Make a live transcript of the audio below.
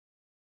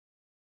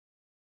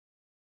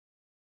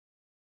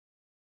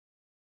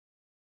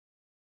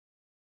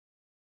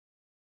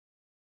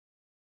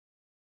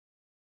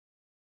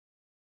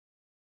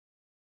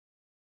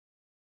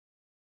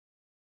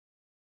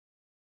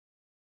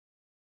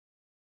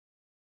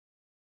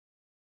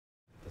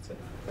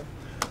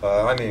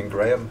I'm Ian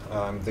Graham.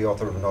 I'm the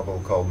author of a novel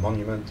called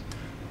Monument,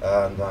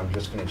 and I'm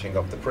just finishing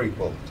up the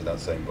prequel to that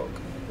same book.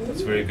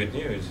 That's very good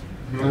news.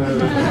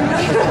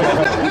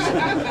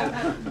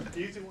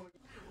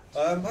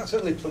 That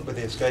certainly plugged with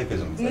the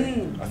escapism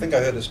thing. I think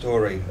I heard a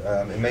story,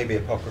 it may be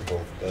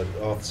apocryphal, that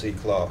Arthur C.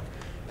 Clarke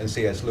and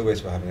C.S.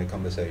 Lewis were having a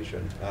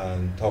conversation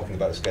and talking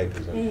about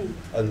escapism.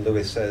 And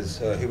Lewis says,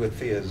 who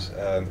fears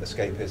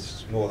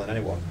escapists more than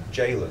anyone?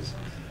 Jailers.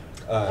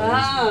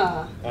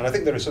 And I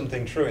think there is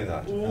something true in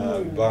that.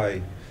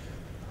 By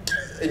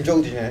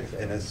indulging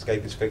in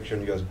escapist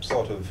fiction, you're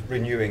sort of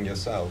renewing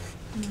yourself.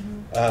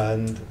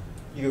 And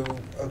you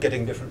are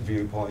getting different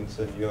viewpoints,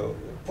 and you're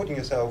putting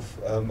yourself,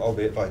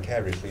 albeit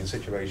vicariously, in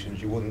situations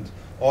you wouldn't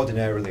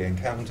ordinarily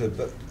encounter,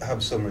 but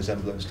have some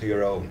resemblance to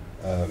your own,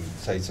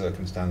 say,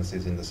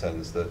 circumstances, in the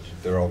sense that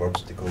there are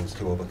obstacles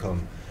to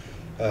overcome,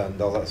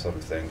 and all that sort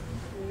of thing.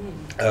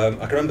 I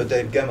can remember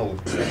Dave Gemmell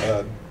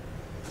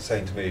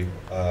saying to me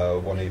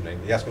one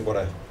evening, he asked me what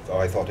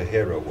I thought a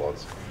hero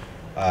was,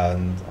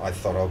 and I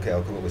thought, okay,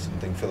 I'll come up with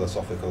something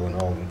philosophical and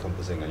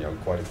all-encompassing,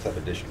 and quite a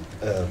clever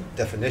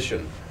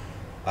definition.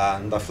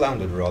 And I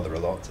floundered rather a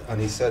lot, and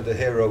he said a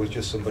hero is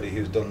just somebody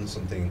who's done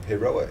something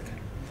heroic.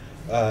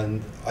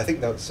 And I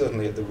think that's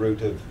certainly at the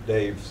root of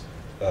Dave's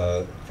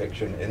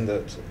fiction, in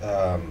that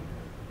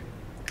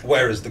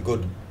whereas the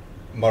good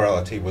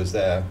morality was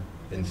there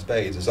in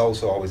spades, there's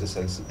also always a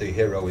sense that the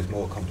hero is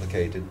more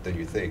complicated than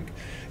you think.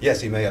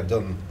 Yes, he may have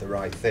done the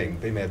right thing,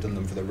 but he may have done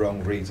them for the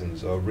wrong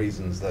reasons, or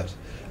reasons that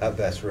at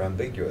best are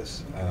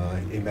ambiguous.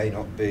 He may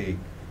not be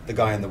the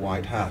guy in the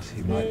white hat.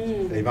 He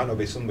might not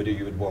be somebody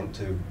you would want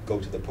to go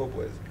to the pub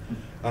with.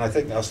 And I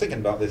was thinking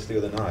about this the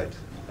other night,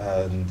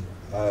 and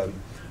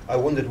I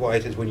wondered why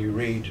it is when you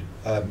read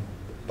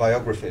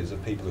biographies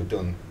of people who've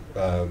done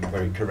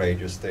very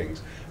courageous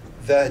things,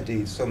 their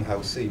deeds somehow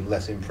seem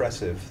less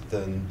impressive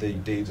than the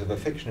deeds of a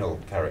fictional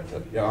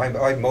character. You know,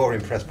 I'm more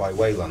impressed by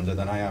Waylander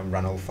than I am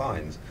Ranulph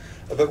Fiennes,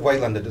 but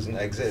Waylander doesn't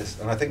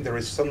exist, and I think there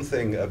is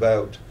something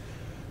about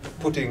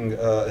putting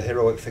a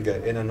heroic figure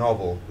in a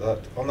novel that,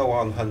 on the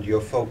one hand,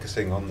 you're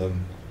focusing on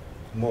them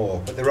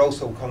more, but they're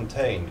also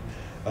contained.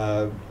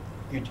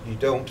 You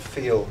don't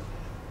feel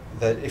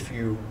that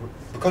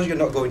because you're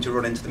not going to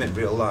run into them in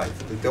real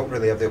life, they don't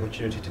really have the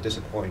opportunity to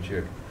disappoint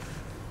you.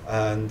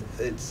 And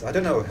I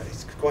don't know,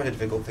 it's quite a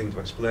difficult thing to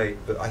explain,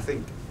 but I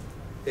think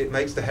it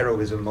makes the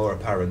heroism more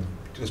apparent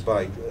just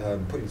by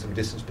putting some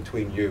distance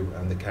between you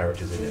and the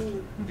characters in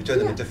it. If you turn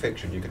them into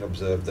fiction, you can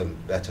observe them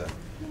better.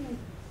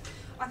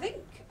 I think